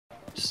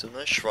Still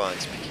no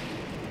shrines picking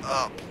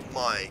up.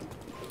 My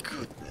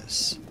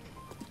goodness.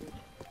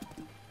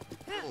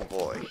 Oh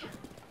boy.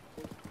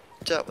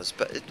 That was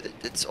bad.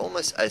 It's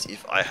almost as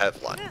if I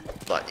have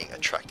lightning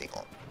attracting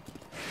on.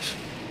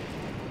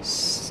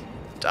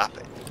 Stop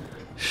it.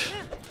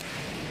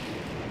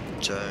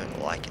 Don't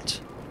like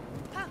it.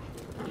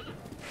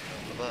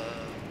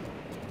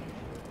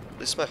 At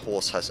least my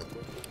horse hasn't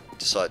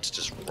decided to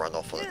just run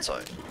off on its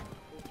own.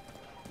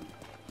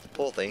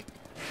 Poor thing.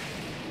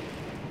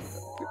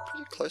 We're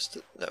pretty close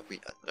to... No, we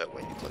are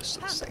nowhere near close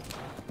to this thing.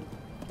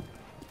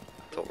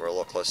 Thought we were a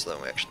lot closer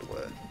than we actually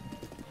were.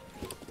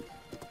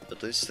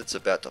 At least it's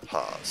about to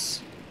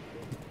pass.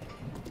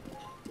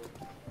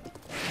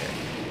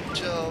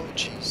 Okay. Oh,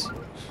 jeez.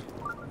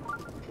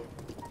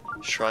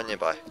 Shrine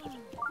nearby.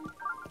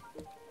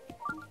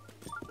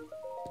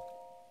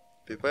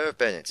 Beware of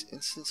bandits.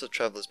 Instances of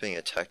travelers being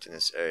attacked in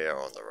this area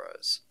are on the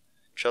rise.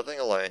 Traveling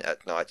alone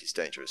at night is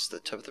dangerous. The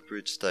top of the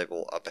bridge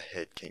stable up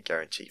ahead can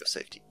guarantee your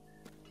safety.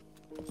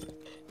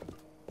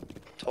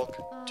 Talk.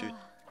 Dude,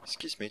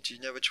 excuse me, do you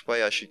know which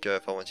way I should go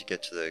if I want to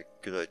get to the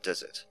good old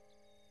desert?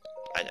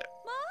 I know.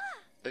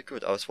 Oh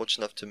good, I was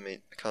fortunate enough to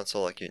meet a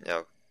console like you.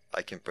 Now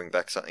I can bring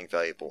back something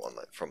valuable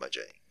from my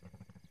journey.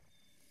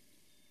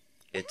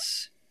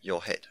 It's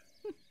your head.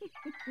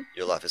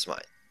 Your life is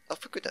mine. Oh,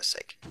 for goodness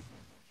sake.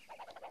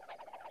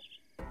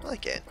 Not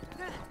again.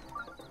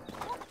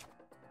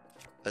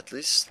 At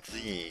least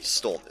the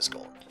storm is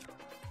gone.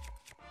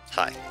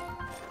 Hi.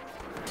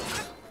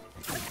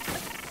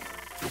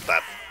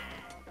 Bap.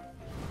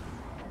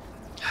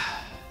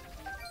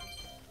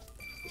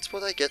 That's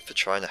what I get for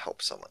trying to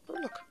help someone. Oh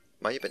look,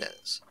 my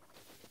bananas.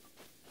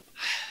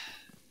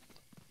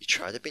 You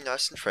try to be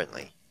nice and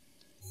friendly,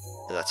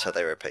 and that's how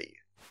they repay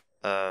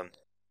you.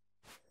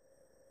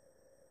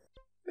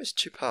 There's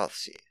two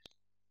paths here.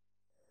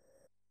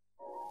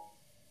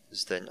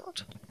 Is there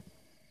not?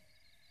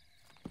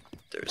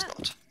 There is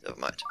not. Never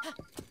mind.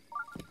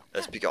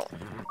 Let's be gone.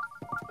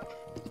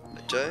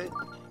 I don't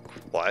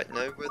quite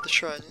know where the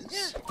shrine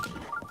is,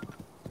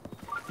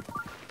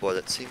 but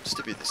it seems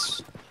to be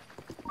this.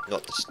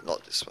 Not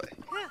this way.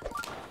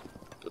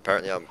 But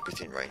apparently I'm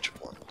within range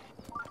of one.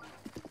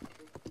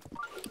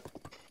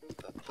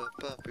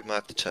 We might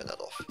have to turn that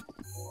off.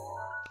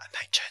 I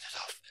may turn it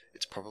off.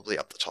 It's probably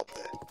up the top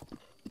there.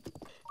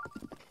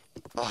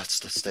 Oh, it's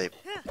the stable.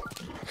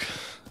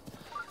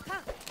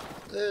 I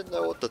didn't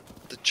know what the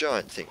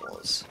giant thing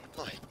was.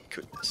 My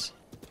goodness.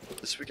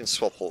 At least we can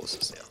swap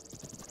horses now.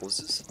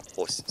 Horses?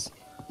 Horses.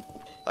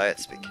 I can't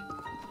speak.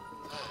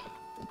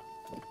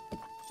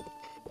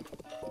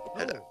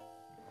 Hello.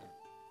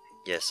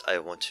 Yes, I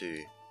want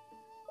to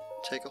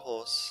take a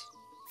horse.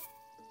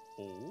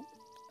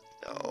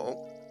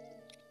 No.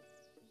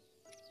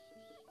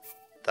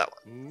 That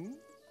one.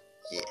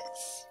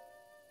 Yes.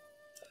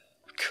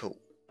 Cool.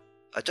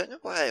 I don't know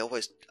why I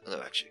always... No,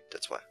 actually,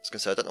 that's why. I was going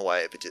to say, I don't know why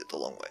I ever did it the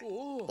long way.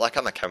 Like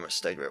how my camera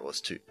stayed where it was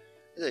too.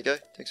 There you go.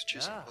 Thanks for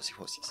choosing Aussie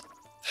horses.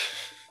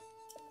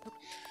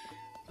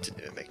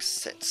 Didn't even make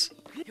sense.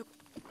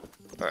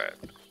 Alright.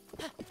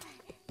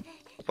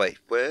 Wait,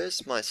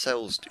 where's my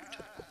sales dude?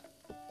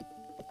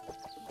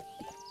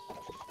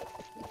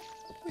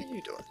 What are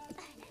you doing?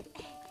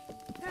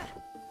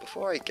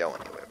 Before I go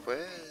anywhere,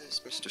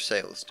 where's Mr.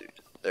 Sales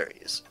dude? There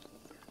he is.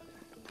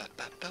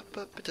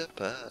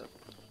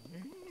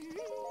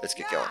 Let's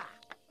get going.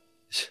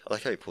 I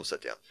like how he pulls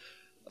that down.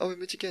 Oh, we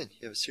meet again.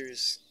 You have a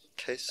serious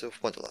case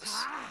of wanderlust.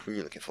 Who are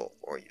you looking for?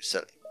 Or are you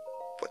selling?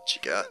 What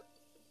you got?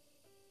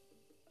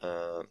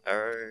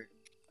 Arrow.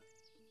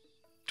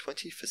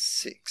 20 for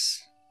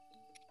 6.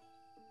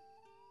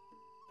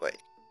 Wait.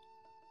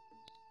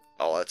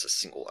 Oh, that's a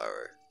single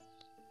arrow.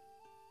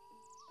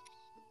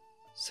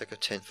 Second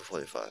 10 for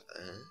 45.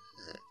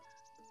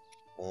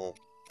 Well,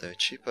 they're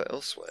cheaper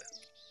elsewhere.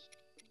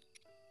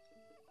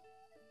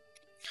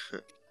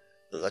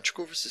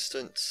 Electrical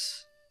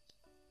resistance.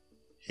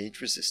 Heat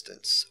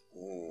resistance.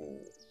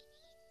 Ooh.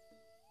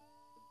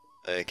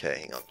 Okay,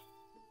 hang on.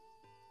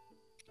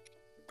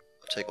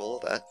 I'll take all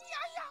of that.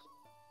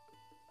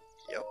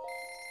 Yep.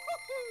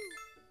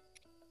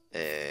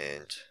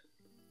 And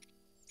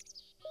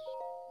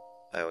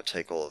I will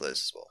take all of those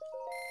as well.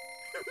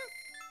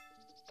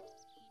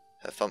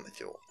 Have fun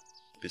with your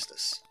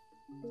business.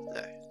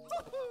 No.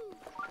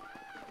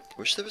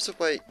 Wish there was a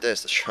way.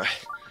 There's the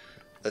shrine.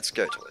 Let's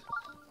go to it.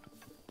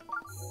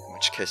 In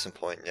which case in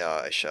point,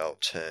 yeah, I shall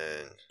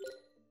turn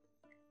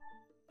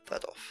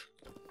that off.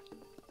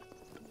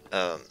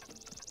 I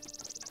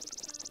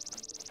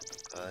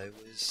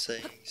was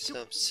saying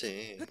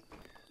something.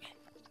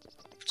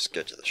 Just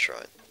go to the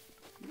shrine.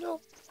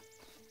 No.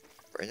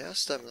 Right now,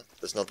 stamina.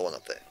 There's another one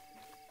up there.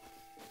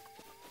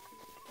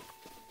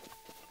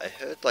 I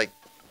heard like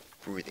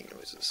breathing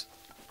noises.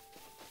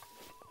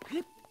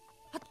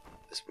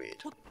 It's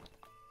weird.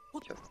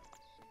 Yep.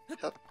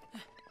 Yep.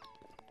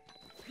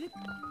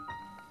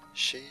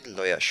 She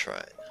Loya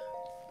Shrine.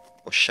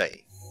 Or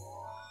Shay.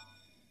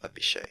 Might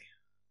be Shay.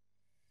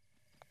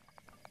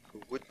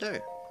 Who would know?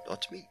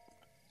 Not me.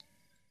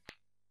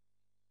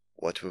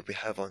 What will we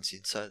have on the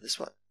inside of this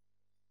one?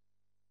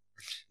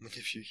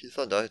 Whenever you hear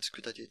thunder, it's a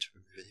good idea to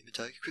remove any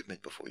metallic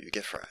equipment before you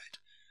get fried.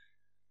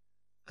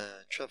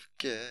 Travel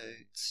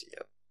gates,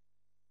 yep.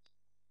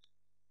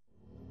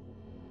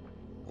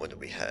 What do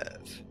we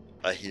have?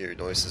 I hear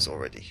noises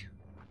already.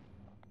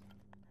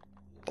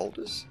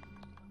 Boulders?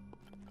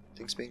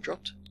 Things being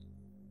dropped?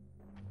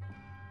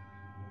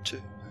 To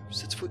who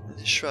sets foot in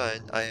this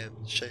shrine, I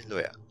am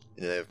Shailoya.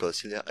 In the name of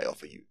Godzilla, I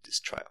offer you this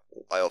trial.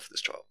 I offer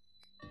this trial.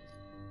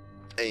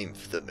 Aim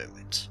for the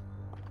moment.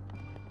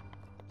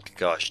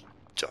 Gosh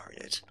darn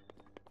it.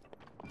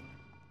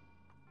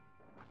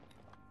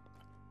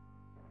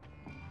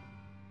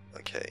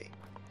 Okay.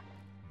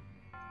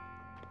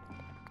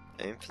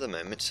 Aim for the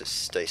moment, so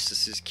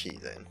stasis is key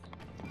then.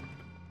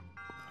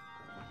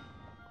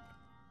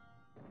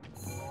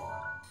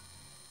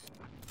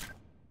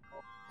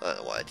 I don't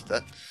know why I did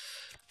that.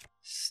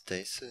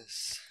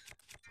 Stasis.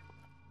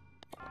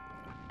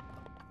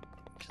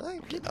 Can I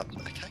get up?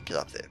 I can't get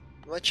up there.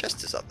 My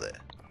chest is up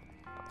there.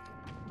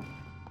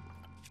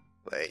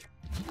 Wait.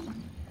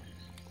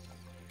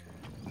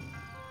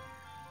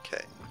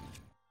 Okay.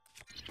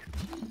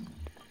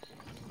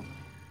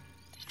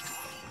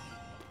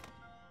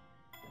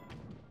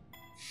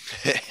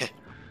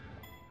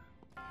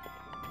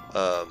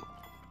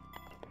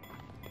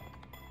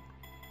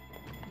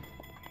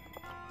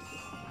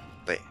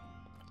 Wait.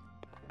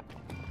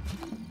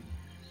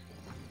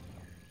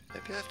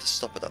 Maybe I have to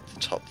stop it up the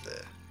top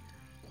there.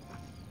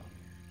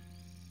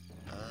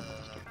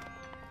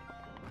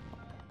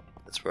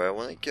 That's where I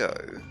want to go.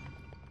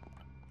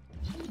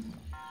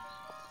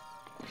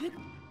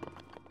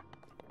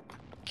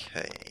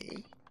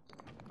 Okay.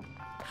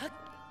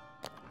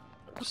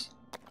 Oops.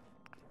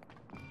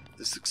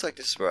 This looks like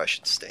this is where I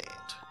should stand.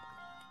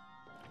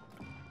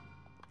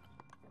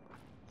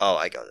 Oh,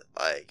 I got it.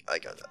 I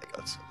got it. I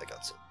got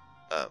it.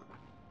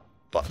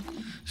 But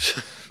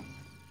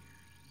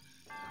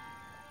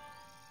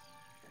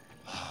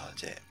oh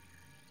damn.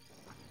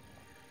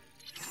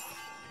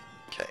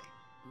 Okay.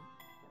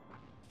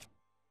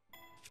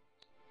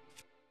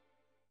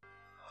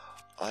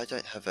 I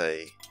don't have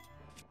a.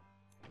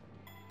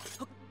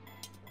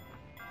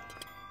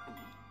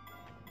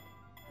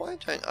 Why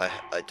don't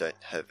I don't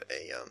have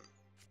a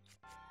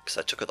because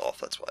I took it off,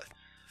 that's why.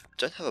 I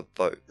don't have a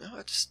bow. No,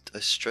 I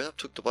straight up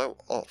took the bow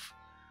off.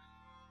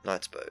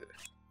 Knight's bow.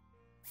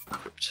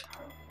 Equipped.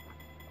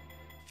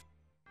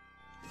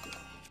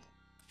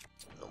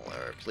 Normal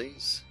arrow,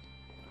 please.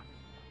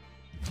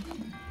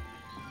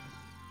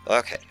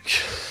 Okay.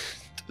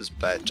 It was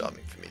bad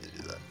timing for me to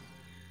do that.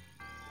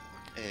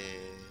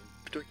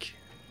 And doink.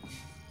 I'm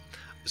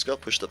just gonna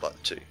push the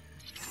button too.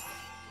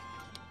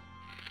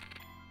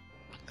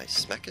 I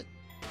smack it.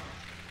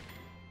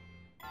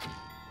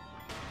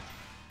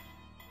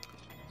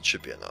 It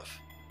should be enough.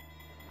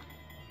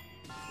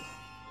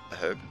 I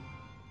hope.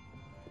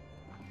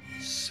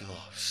 So,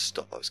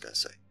 stop, I was gonna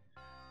say.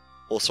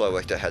 Also, I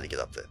worked out how to get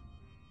up there.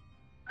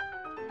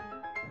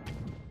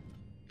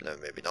 No,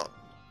 maybe not.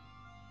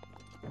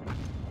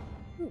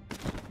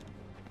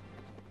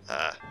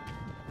 Ah.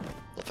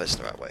 Not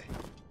facing the right way.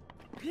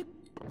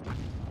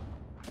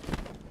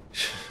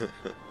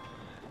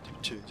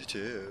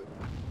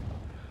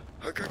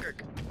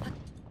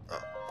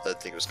 Oh, I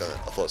think it was gonna. I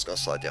thought it was gonna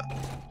slide down.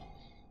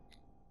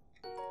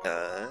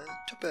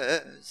 To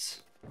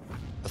bears.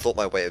 I thought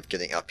my way of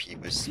getting up here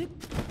was.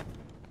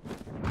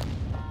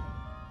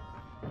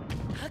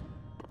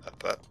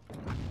 But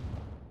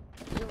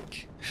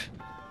it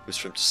was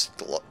from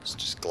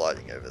just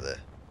gliding over there.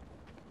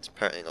 It's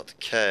apparently not the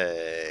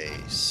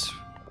case.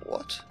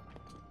 What?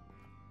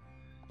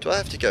 Do I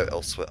have to go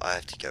elsewhere? I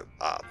have to go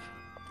up.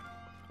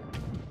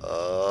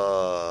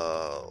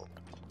 Oh.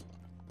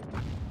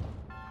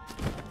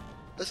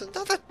 There's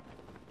another.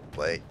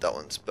 Wait, that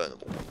one's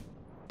burnable.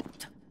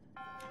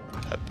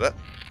 Pepper.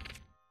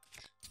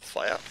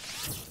 Fire.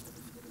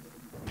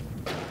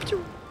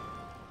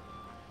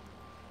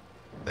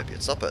 Maybe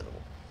it's not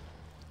burnable.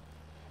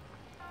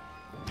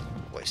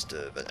 Waste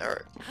of an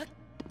arrow.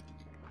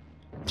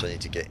 So I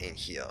need to get in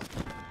here.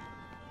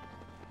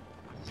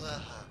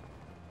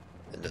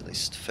 And at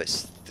least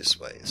face this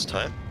way this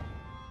time.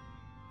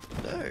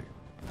 No.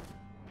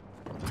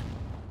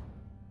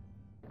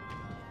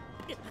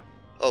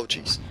 Oh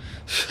jeez.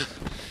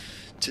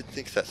 Didn't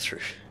think that through.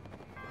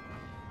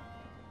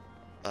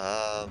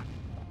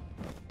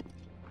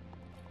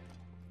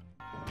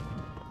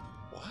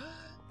 What?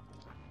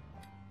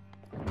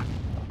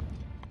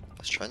 I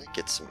was trying to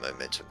get some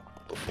momentum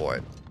before I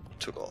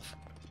took off.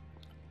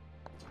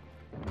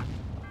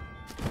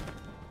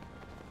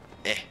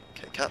 Okay,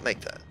 can't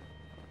make that.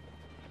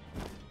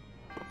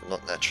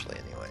 Not naturally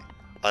anyway.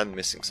 I'm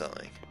missing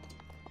something.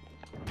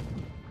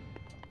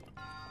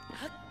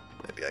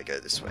 Maybe I go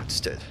this way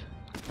instead.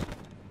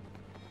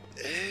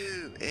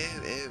 Ew,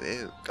 ew, ew,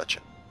 ew. Gotcha.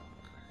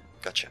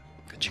 Gotcha.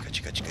 Gotcha,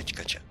 gotcha, gotcha, gotcha,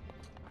 gotcha.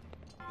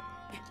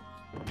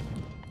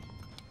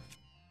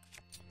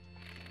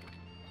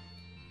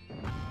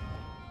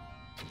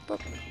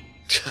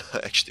 I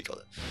actually got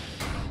it.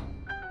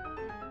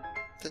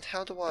 Then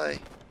how do I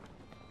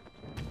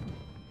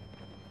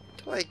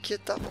do I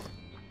get that one?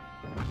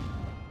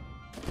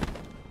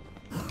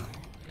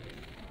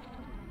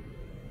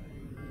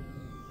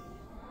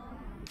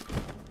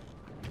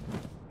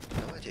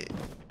 No idea.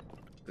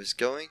 I was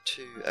going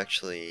to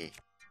actually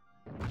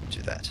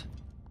do that.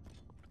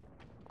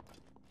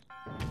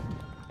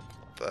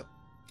 But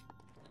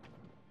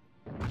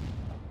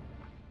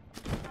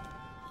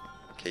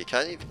okay, you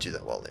can't even do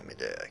that while in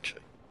midair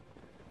actually.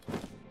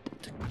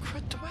 The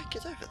crud do I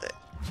get over there?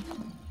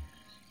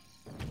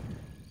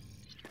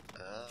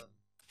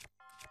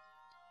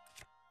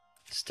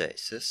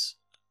 Stasis.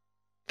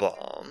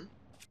 Bomb.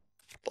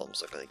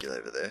 Bomb's not gonna get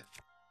over there.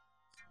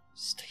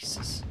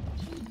 Stasis.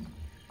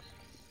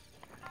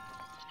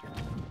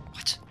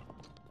 What?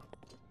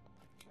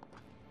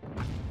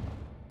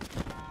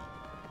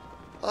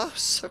 Oh,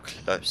 so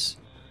close.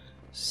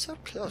 So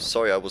close.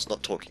 Sorry, I was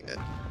not talking then.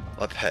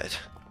 My bad.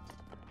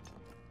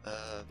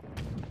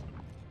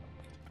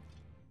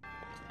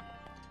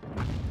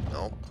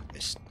 No,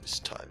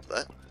 mistimed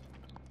that.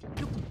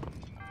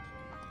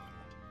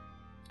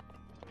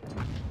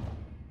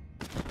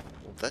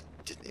 Well, that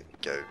didn't even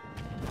go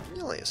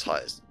nearly as high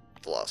as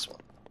the last one.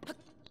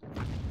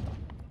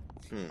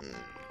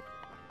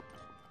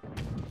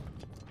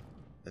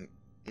 I'm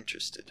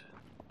interested.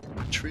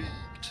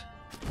 Intrigued.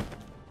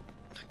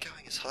 Not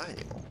going as high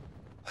anymore.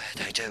 What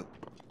did I do?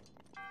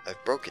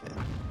 I've broken it.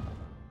 How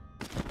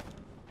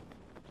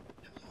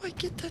do I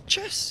get that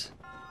chest?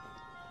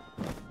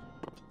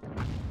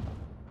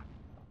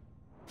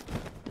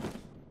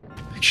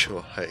 Make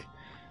sure I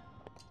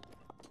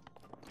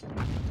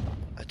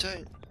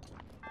don't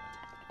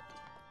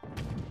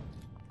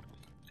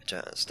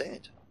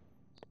understand.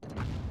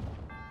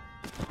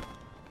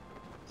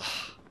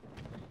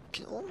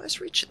 Can almost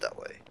reach it that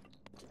way.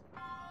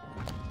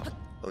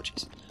 Oh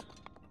jeez.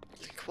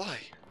 Like why?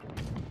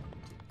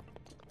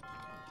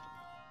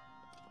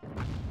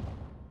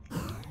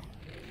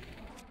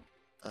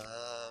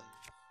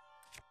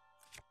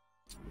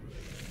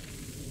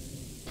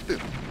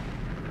 Boom.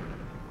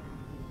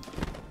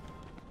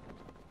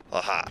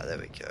 Aha, there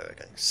we go. I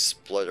got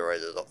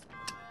exploderated off.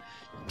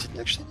 Didn't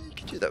actually know you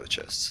could do that with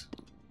chests.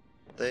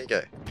 There you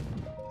go.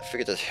 I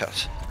figured it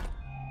out.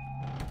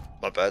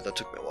 My bad, that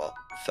took me a while.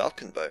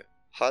 Falcon bow.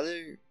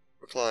 Highly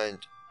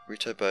reclined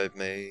Rito bow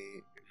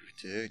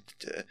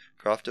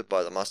crafted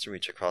by the master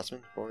Rito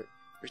craftsman.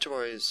 Rito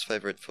warrior is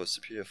favourite for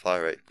superior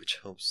fire rate, which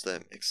helps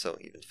them excel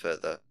even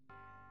further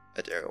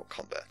at aerial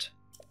combat.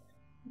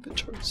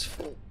 Inventory's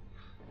full.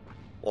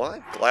 Well,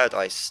 I'm glad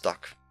I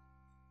stuck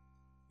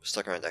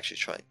around actually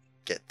trying to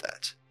get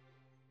that.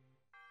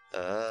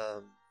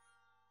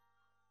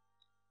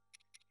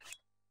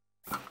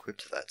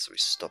 Equip that so we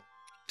stop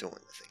doing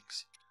the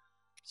things.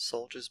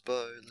 Soldier's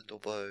bow, little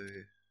bow.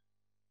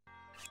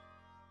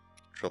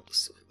 Drop the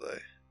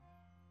silver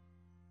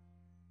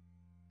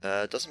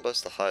bow. Doesn't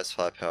boast the highest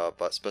firepower,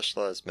 but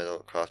specialized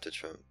metal crafted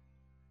from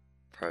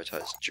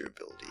prioritized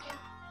durability.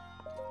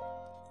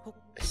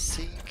 I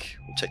think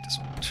we'll take this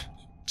one.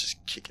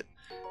 Just kick it,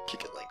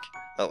 Link.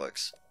 That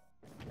works.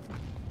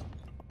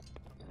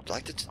 I'd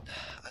like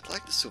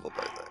the silver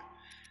bow though.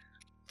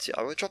 See,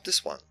 I will drop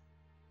this one,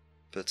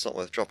 but it's not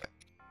worth dropping.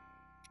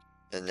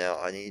 And now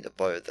I need a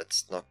bow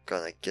that's not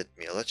gonna get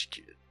me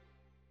electrocuted.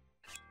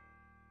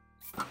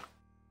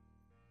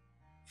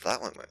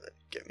 That one won't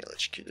get me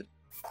electrocuted.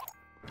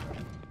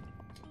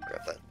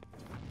 Grab that.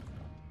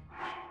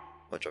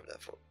 What drop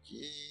that for?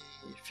 Yeah,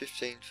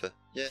 15 for,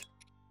 yeah.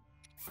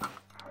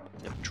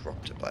 No,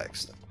 dropped it by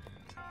accident.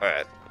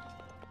 Alright,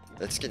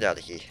 let's get out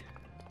of here.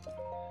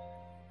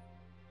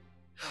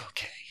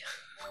 Okay,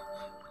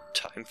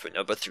 time for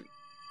number 3.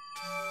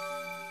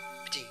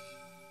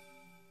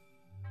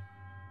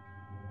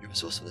 Your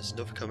resourcefulness in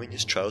overcoming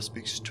this trial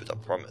speaks to the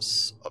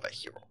promise of a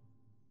hero.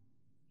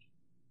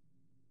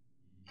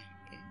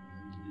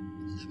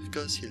 In the name of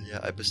Goddess Hylia,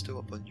 I bestow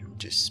upon you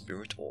this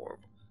spirit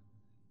orb,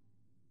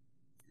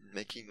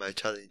 making my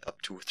tally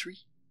up to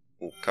 3.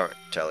 Oh, current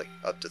tally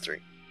up to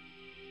 3.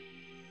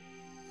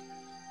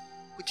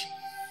 Witty.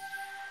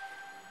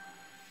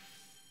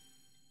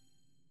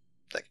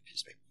 That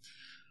confused me.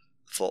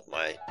 I thought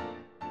my...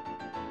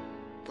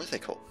 what are they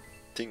called?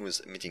 Thing was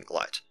emitting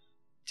light.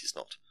 It is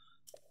not.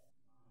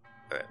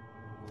 Alright.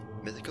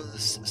 May the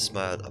goddess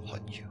smile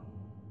upon you.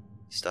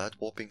 Start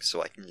warping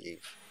so I can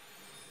leave.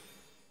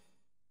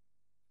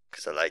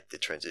 Because I like the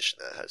transition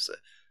that has the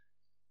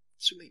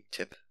swimming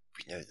tip.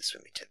 We know the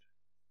swimming tip.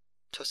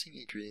 Tossing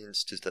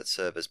ingredients that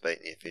serve as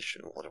bait in the fish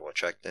and water will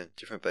attract them.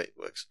 Different bait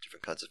works with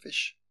different kinds of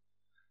fish.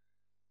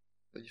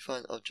 When you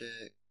find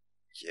object...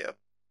 yep.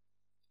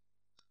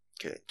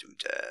 Can't do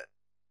that.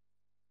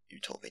 You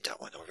told me that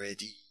one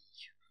already.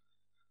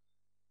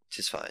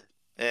 Tis fine.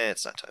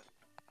 It's night time.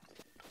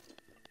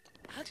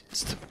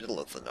 It's the middle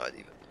of the night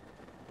even.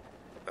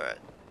 Alright.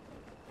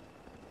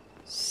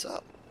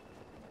 Sup?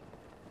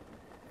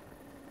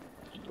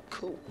 You look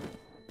cool.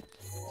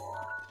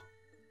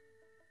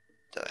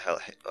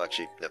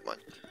 Actually, never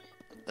mind.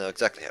 I know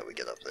exactly how we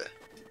get up there.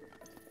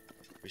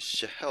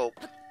 With your help.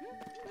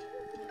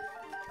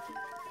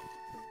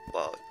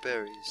 Wild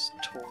berries,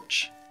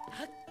 torch.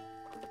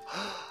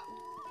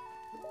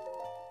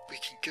 We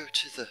can go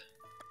to the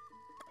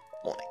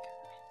morning.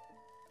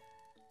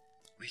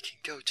 We can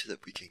go to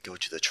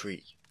the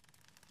tree.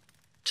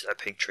 To that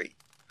pink tree.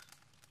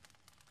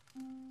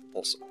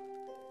 Awesome.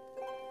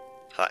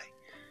 Hi.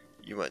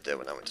 You weren't there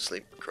when I went to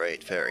sleep.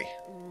 Great fairy.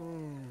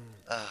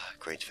 Ah,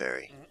 great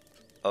fairy.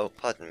 Oh,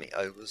 pardon me,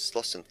 I was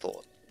lost in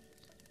thought.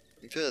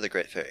 You've heard of the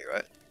great fairy,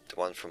 right? The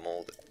one from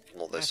all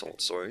those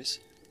old stories?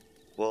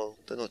 Well,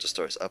 they're not just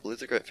stories. I believe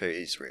the great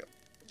fairy is real.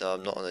 No,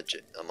 I'm on a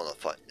journey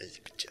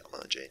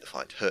to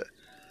find her.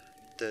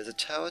 There's a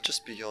tower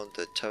just beyond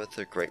the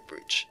Kyther Great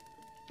Bridge.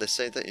 They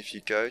say that if you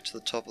go to the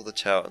top of the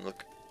tower and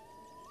look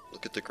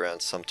at the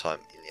ground sometime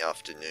in the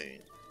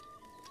afternoon,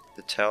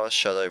 the tower's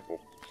shadow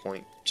will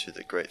point to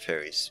the great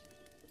fairy's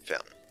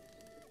fountain.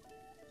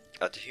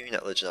 After hearing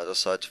that legend, I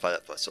decided to find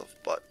out for myself,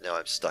 but now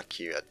I'm stuck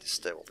here at this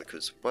stairwell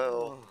because,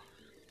 well,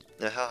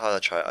 no matter how hard I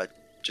try, I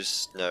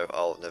just know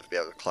I'll never be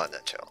able to climb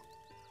that tower.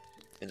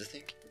 And to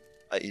think,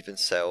 I even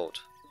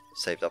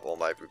saved up all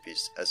my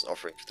rupees as an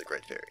offering for the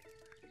great fairy.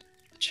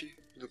 But you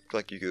look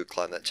like you could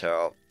climb that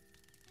tower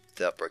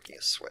without breaking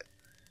a sweat.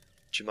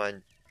 Would you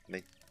mind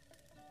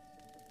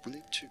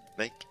willing to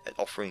make an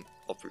offering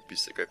of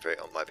rupees to the great fairy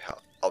on my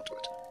behalf? I'll do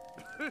it.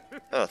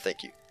 Oh,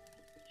 thank you.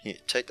 Here,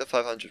 take the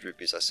 500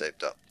 rupees I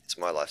saved up. It's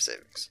my life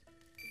savings.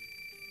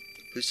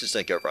 Please just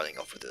don't go running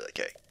off with it,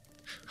 okay?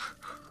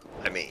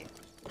 I mean,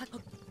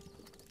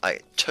 I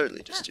could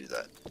totally just do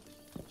that.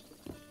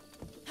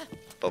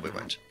 But we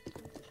won't.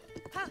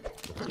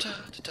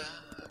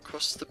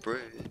 Across the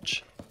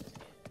bridge.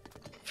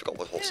 Forgot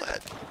what horse I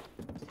had.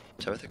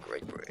 Tabitha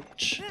Great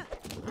Bridge.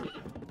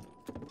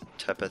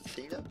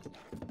 Tabathina?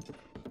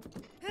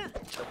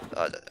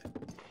 I don't know.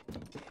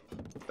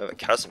 We have a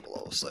chasm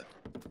below us though.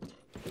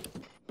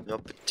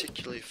 Not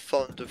particularly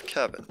fond of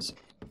caverns.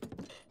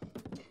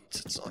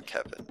 It's not a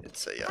cavern,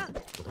 it's a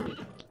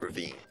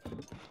ravine.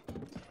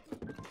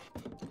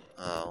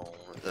 Oh,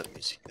 that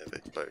music never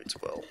bodes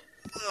well.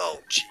 Oh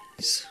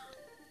jeez.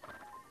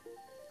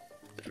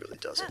 It really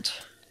doesn't.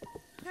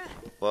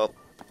 Well,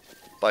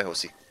 bye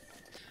horsey.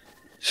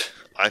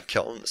 I'm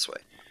going this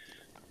way.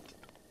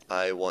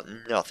 I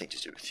want nothing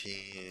to do with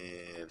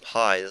him.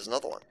 Hi, there's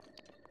another one.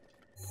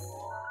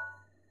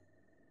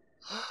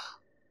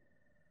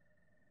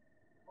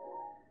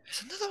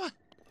 There's another one.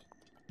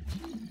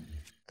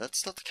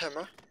 That's not the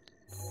camera.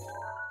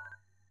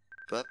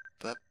 But.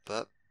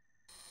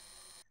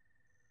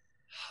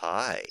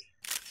 Hi.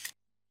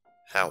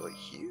 How are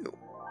you?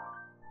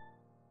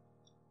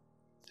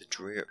 The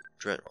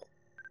Dinraal.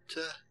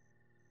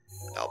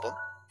 Album.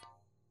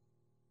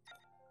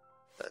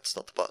 That's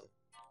not the button.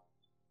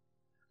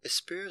 A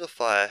spirit of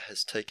fire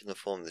has taken the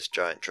form of this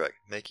giant dragon,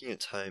 making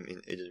its home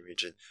in Eldin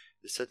region.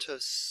 It is said to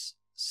have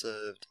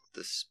served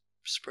the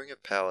spring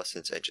of power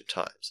since ancient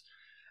times.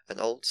 An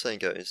old saying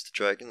goes, the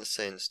dragon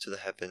ascends to the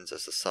heavens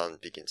as the sun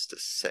begins to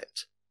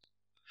set.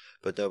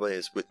 But nobody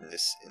has witnessed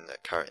this in the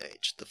current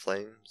age. The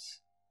flames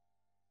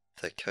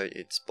that coat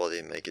its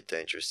body make it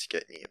dangerous to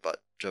get near,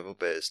 but Travel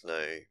bears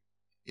no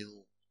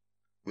ill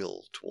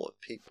will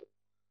toward people.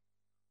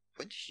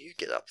 When do you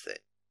get up then?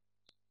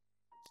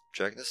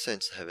 Dragon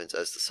ascends to the heavens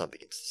as the sun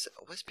begins to set.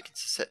 Always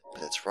begins to set,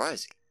 but it's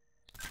rising.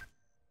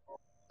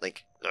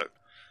 Link, no.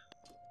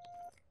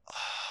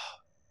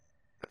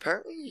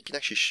 Apparently you can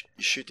actually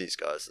shoot these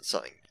guys and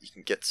something. You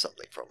can get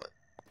something from it.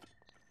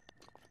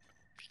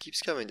 If he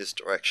keeps coming this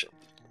direction,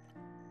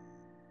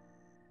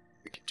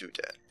 we can do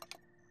that.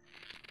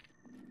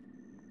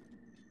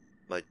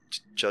 My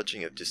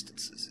judging of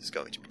distances is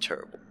going to be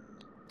terrible.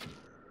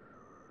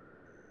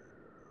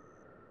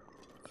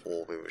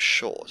 For we were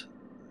short.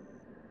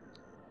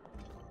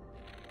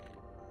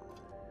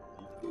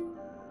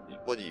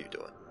 What are you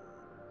doing?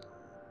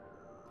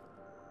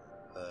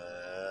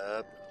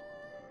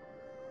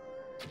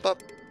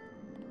 Bop.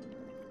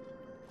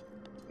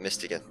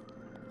 Missed again.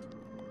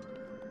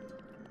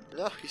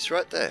 No, he's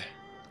right there.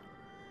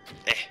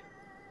 Eh.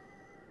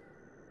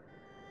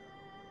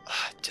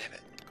 Ah, damn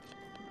it.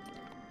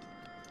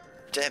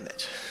 Damn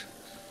it.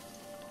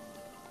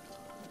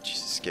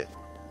 Jesus, get.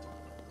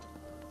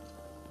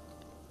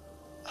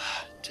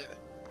 Ah, damn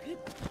it.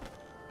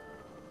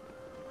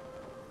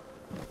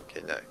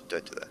 Okay, no,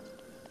 don't do that.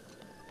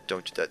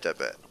 Don't do that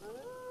bad.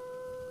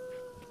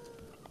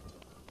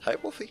 Hi,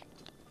 Wolfie.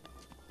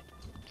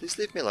 Please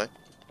leave me alone.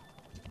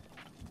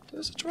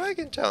 There's a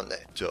dragon down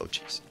there. Oh,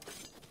 jeez.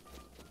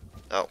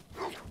 Oh.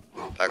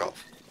 Back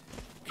off.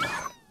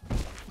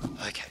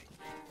 Okay.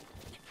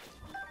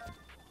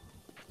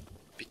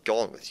 Be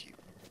gone with you.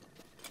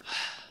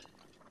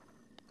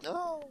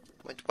 No,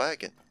 my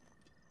dragon.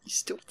 He's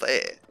still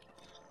there.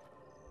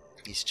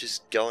 He's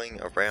just going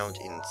around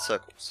in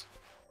circles.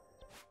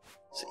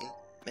 So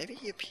maybe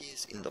he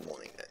appears in the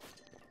morning then.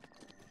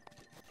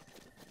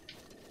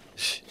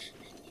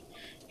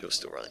 You're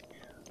still running.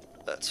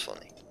 That's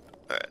funny.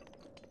 Alright.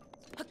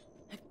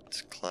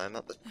 Let's climb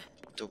up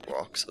the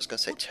rocks. I was going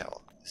to say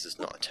tower. This is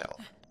not a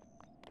tower.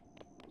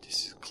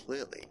 This is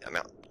clearly a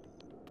mountain.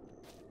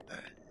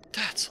 Alright.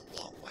 That's a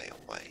long way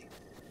away.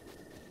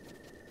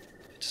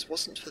 I just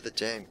wasn't for the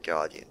damn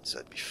guardians,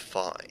 I'd be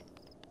fine.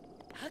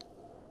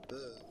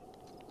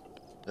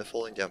 No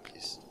falling down,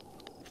 please.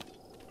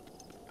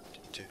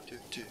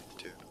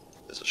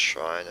 There's a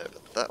shrine over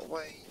that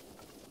way.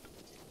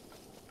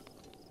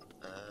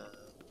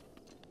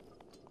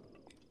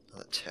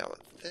 Another tower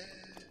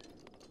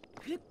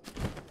there.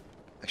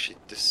 Actually,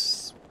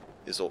 this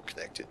is all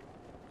connected.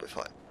 We're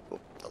fine. Oh,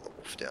 another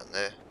wolf down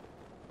there.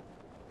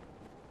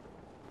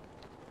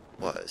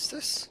 What is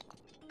this?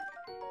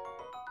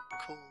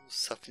 Cool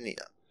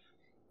Safinina.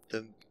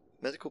 The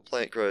medical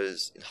plant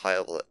grows in high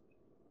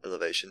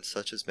elevations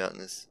such as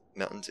mountains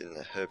in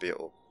the Herbia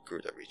or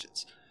Gruda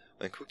regions.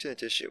 When cooked in a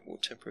dish, it will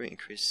temporarily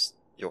increase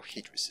your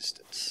heat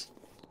resistance.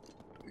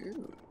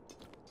 Ooh.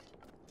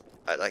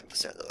 I like the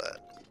sound of that.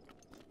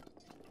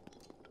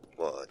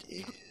 What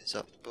is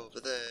up over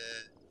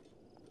there?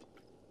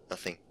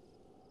 Nothing.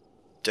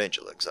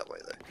 Danger lurks that way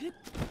though.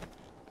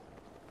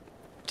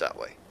 That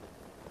way.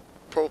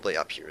 Probably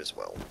up here as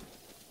well.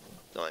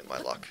 Knowing my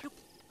luck.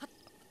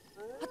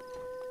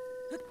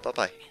 Bye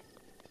bye.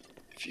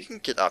 If you can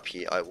get up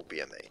here, I will be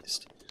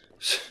amazed.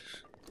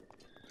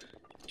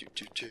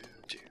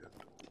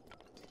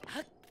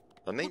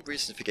 My main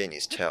reason for getting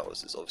these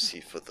towers is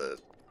obviously for the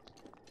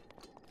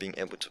being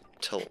able to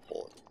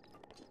teleport.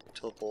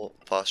 Teleport,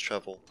 fast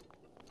travel.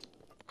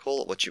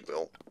 Call it what you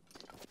will.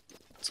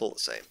 It's all the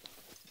same.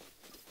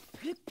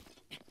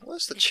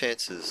 What's the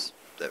chances?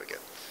 There we go.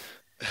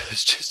 I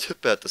was just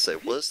about to say,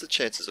 what is the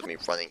chances of me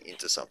running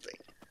into something?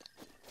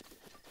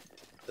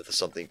 Of the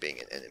something being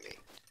an enemy?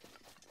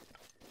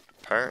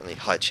 Apparently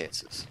high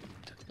chances.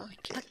 Don't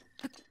like it.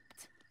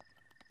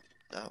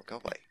 No, go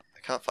away. I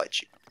can't fight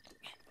you.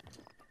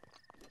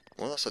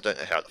 Unless I don't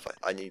know how to fight.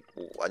 I need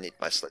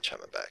my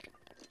sledgehammer back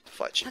to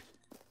fight you.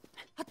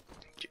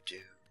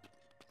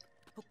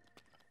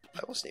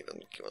 I wasn't even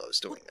looking what I was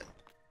doing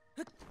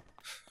then.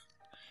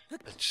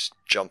 I just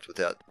jumped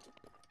without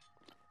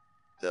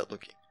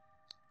looking.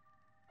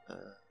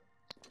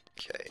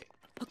 Okay.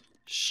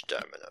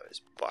 Stamina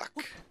is back.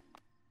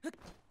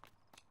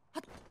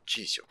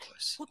 Jeez, you're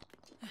close.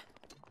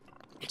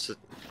 What's the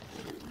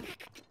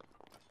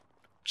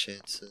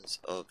chances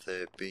of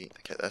there being...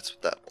 Okay, that's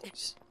what that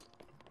was.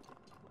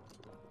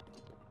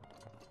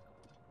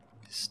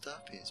 This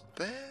stuff is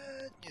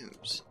bad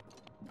news.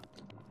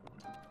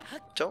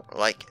 Don't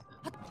like it.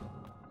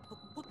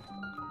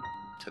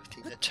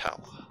 Everything in the tower.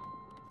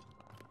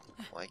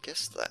 Well, I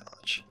guess that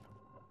much.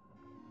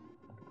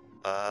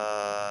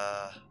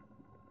 I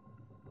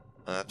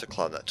have to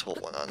climb that tall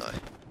one, aren't I?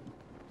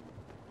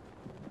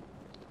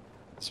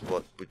 That's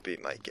what would be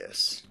my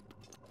guess.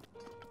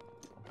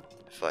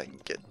 If I can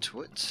get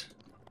to it.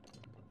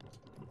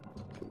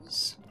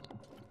 Please.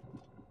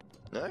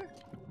 No?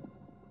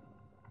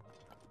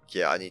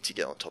 Yeah, I need to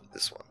get on top of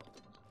this one.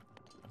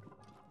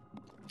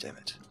 Damn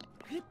it.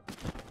 Can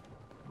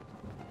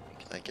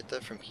I get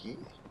that from here?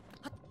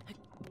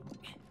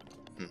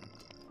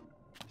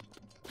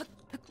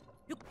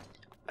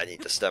 I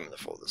need the stamina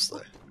for this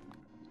though.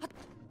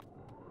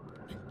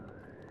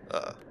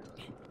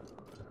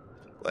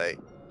 Wait.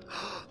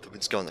 The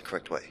wind's going the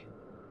correct way.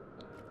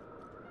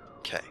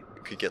 Okay,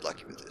 we could get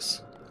lucky with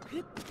this.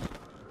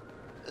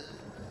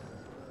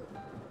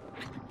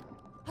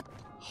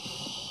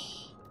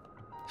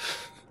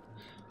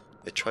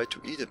 It tried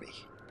to eat at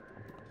me.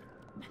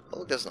 Oh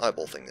look, there's an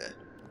eyeball thing there.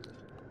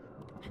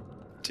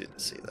 Didn't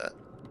see that.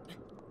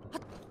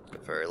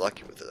 Got very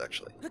lucky with it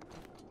actually.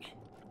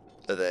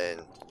 And then,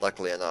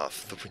 luckily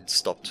enough, the wind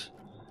stopped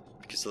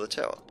because of the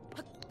tower.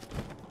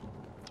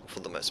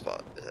 For the most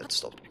part, it had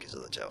stopped because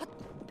of the tower.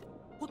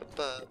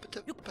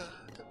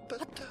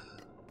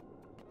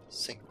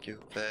 Thank you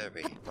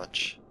very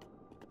much.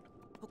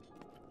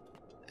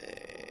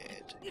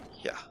 And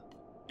yeah.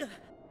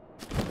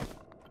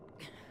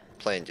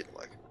 Plan didn't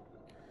work.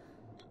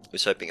 I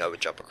was hoping I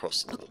would jump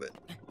across a little bit.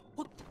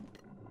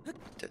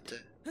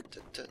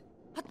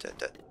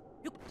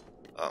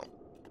 Oh.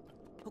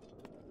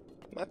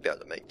 Might be able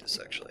to make this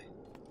actually.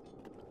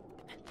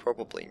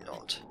 Probably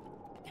not.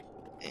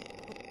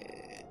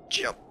 And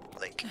jump,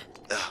 Link.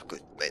 Ah,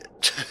 good, made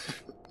it.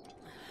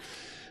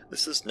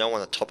 This is no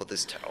one on top of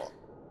this tower.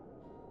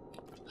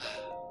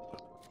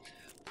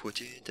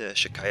 Put in the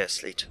Shakaya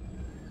slate.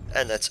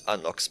 And that's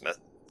unlocks the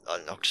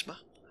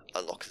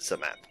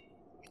map.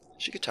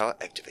 Shika Tower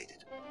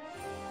activated.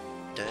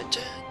 Da,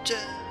 da, da.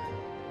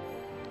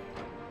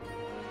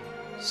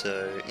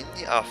 So, in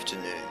the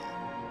afternoon,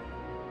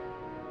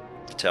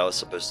 the tower is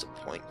supposed to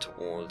point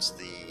towards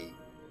the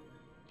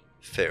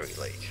fairy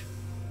lake.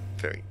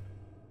 Fairy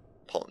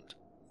pond.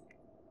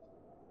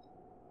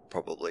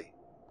 Probably.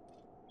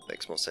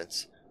 Makes more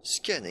sense.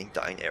 Scanning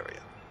dying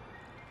area.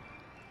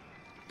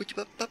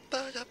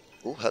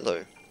 Oh,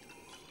 hello.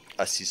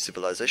 I see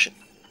civilization.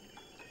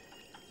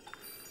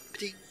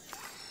 Ba-ding.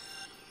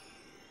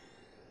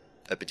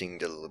 I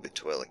ba-dinged a little bit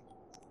too early.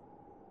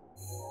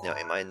 Now,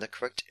 am I in the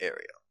correct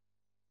area?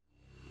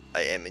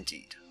 I am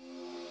indeed.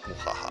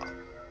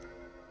 Muhaha.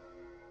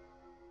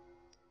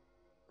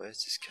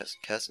 Where's this chasm?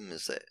 Chasm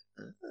is there?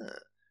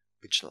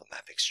 Original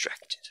map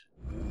extracted.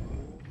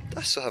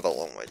 I still have a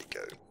long way to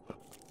go.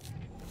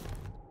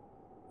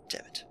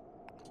 Damn it.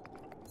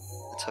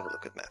 Let's have a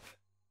look at map.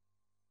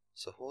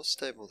 So horse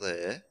stable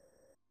there.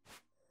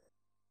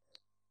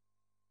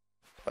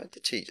 Why did the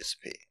T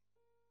disappear?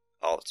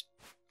 Oh, it's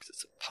because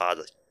it's a part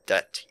of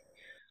that T.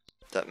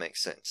 That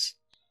makes sense.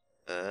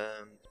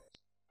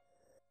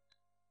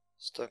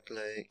 Stock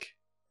Lake,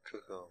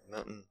 Cocoa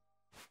Mountain.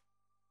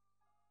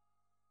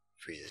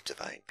 Free the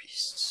divine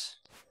beasts.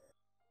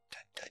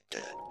 Dun, dun,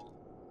 dun.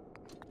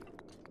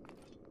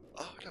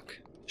 Oh,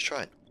 look,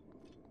 shrine.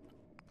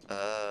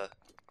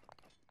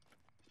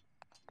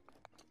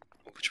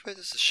 Which way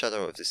does the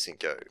shadow of this thing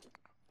go?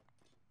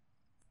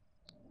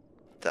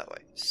 That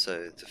way.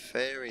 So the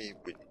fairy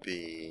would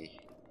be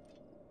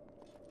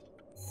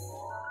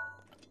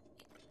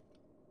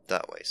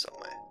that way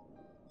somewhere.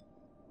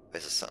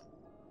 Where's the sun?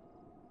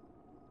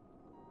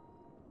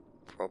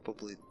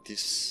 Probably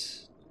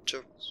this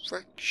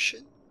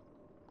direction?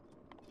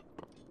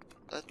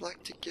 I'd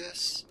like to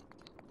guess.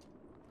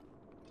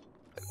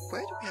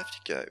 Where do we have to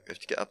go? We have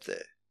to get up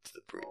there to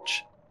the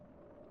bridge.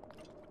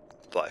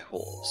 By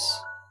horse.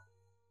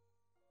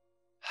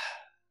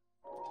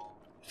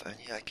 If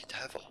only I could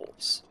have a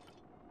horse.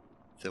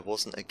 If there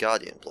wasn't a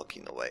guardian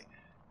blocking the way.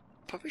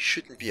 Probably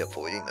shouldn't be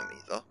avoiding them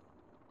either.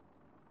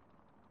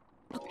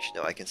 Actually,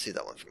 no, I can see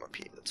that one from up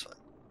here, that's fine.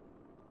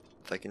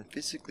 If I can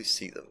physically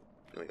see them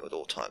doing it at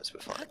all times,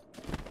 we're fine.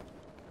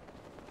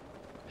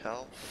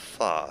 How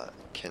far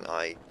can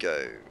I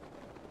go?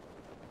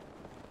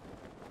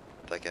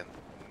 If I can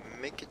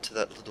make it to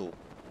that little...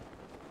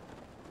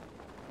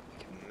 I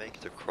can make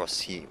it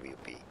across here, we'll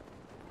be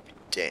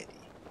dandy.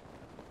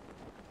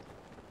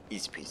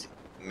 Easy peasy.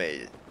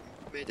 Made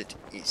it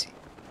easy.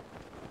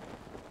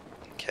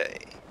 Okay.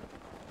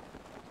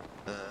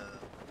 Am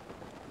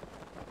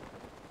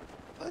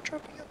I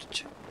dropping out to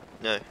 2?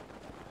 No.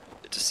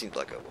 It just seemed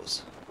like I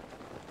was.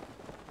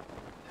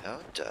 How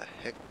the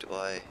heck do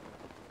I...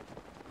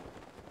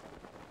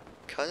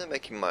 Kinda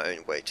making my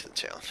own way to the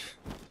town.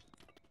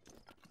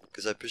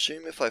 Because I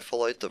presume if I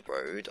followed the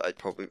road, I'd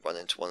probably run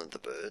into one of the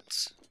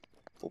birds.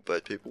 Or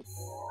bird people.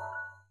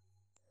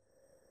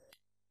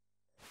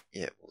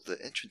 Yeah, well the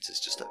entrance is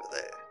just over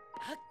there.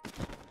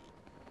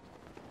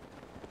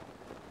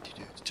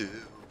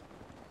 Do-do-do-do.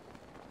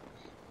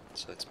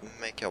 So let's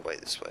make our way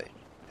this way.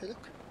 Hey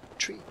look,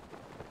 tree.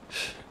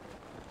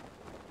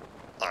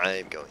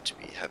 I'm going to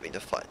be having to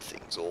fight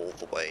things all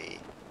the way.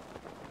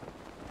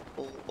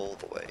 All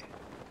the way.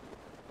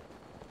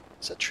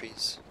 Is that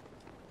trees?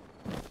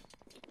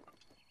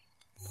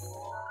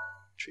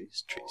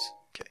 Trees? Trees.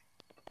 Okay.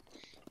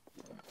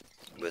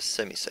 We're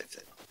semi-safe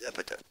then. Yeah,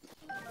 but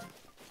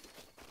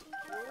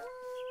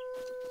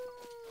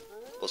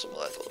wasn't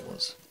what I thought it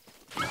was.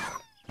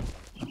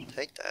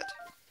 Take that.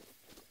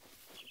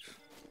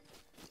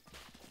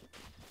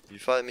 You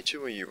find me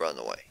too or you run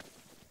away?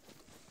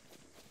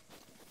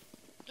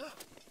 No.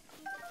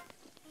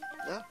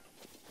 No?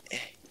 Eh.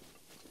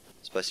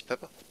 Spicy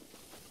pepper?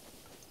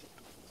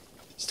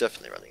 It's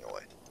definitely running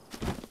away.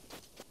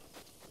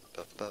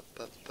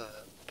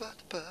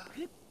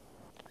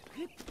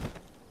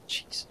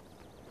 Jeez.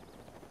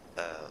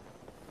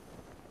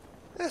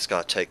 That's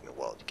gonna take me a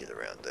while to get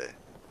around there.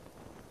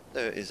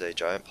 There is a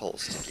giant pole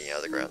sticking out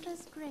of the ground.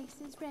 Grace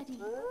is ready.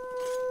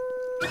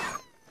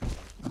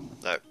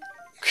 No.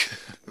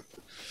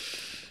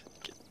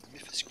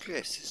 Memphis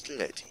Grace is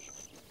ready.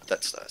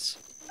 That's nice.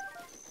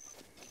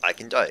 I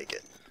can die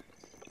again.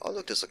 Oh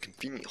look, there's a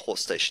convenient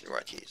horse station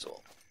right here as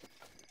well.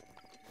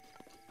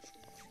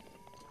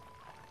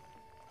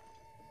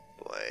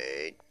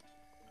 Wait.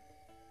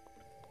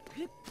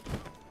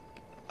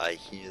 I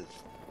hear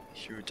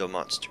the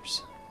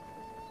monsters.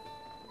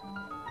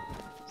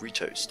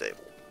 Rito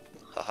stable.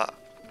 Haha.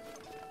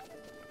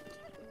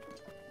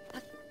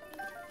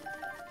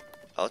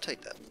 I'll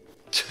take that.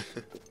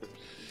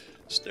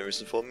 There's no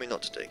reason for me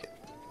not to take it.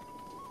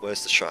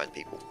 Where's the shrine,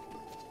 people?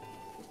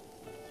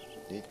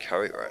 Need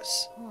curry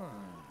rice.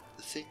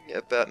 The thing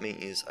about me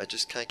is I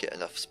just can't get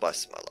enough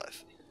spice in my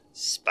life.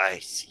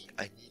 Spicy.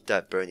 I need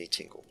that burny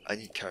tingle. I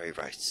need curry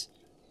rice.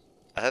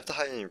 I have the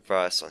honey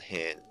rice on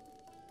hand,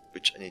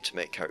 which I need to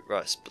make curry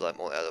rice, but I'm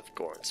all out of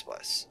Goron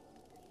spice.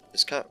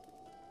 Just can't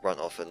run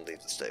off and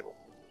leave the stable.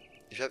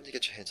 If you happen to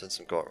get your hands on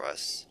some Goron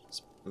rice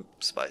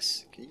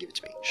spice, can you give it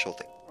to me? Sure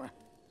thing.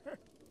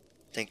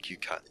 Thank you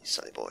kindly,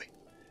 sonny boy.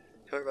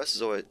 Curry rice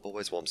is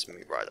always warms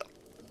me right up.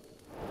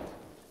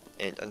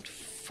 And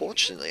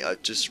unfortunately,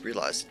 I've just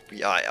realized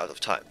we are out of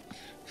time.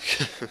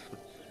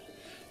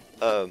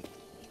 Plotly.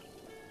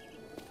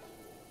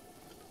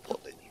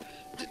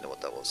 Didn't know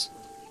what that was.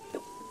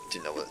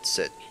 Didn't know what it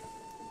said.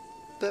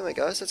 But anyway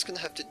guys, that's gonna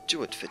have to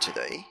do it for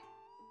today.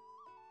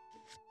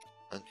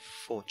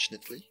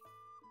 Unfortunately.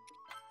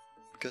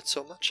 We got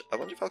so much. I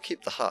wonder if I'll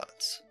keep the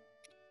hearts.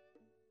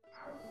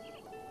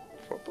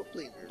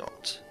 Probably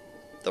not.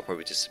 They'll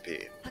probably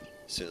disappear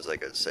as soon as I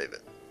go to save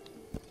it.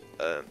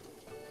 Or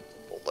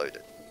load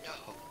it.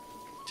 No,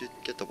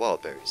 didn't get the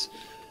wild berries.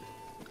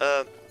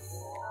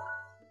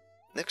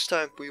 Next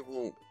time we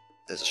will...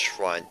 There's a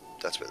shrine.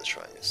 That's where the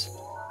shrine is.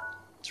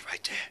 It's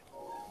right there.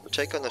 we'll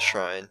take on the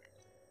shrine,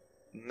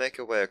 make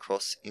our way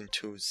across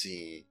into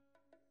the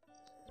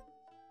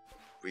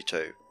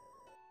Rito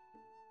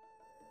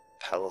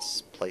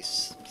palace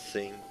place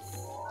thing.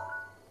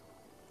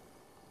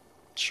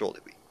 Surely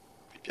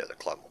we'd be able to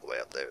climb all the way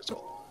up there as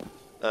well.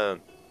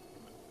 And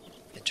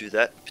do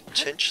that,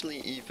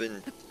 potentially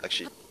even,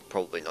 actually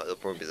probably not, it'll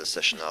probably be the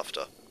session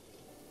after.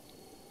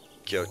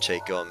 Go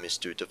take on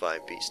Mr.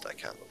 Divine Beast. I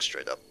can't look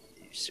straight up.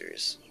 Are you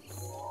serious?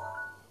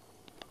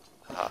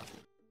 Haha.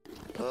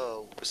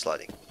 Oh, we're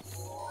sliding.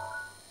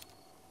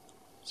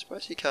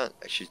 Surprised you can't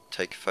actually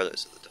take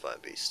photos of the Divine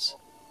Beasts.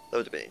 That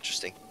would have been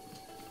interesting.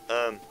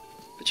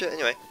 But yeah,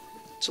 anyway,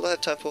 that's all I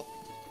have time for.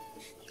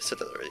 I said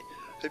that already.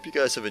 Hope you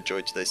guys have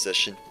enjoyed today's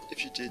session.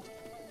 If you did,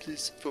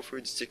 please feel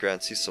free to stick around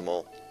and see some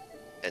more.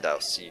 And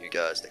I'll see you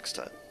guys next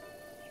time.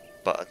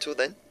 But until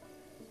then,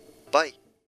 bye!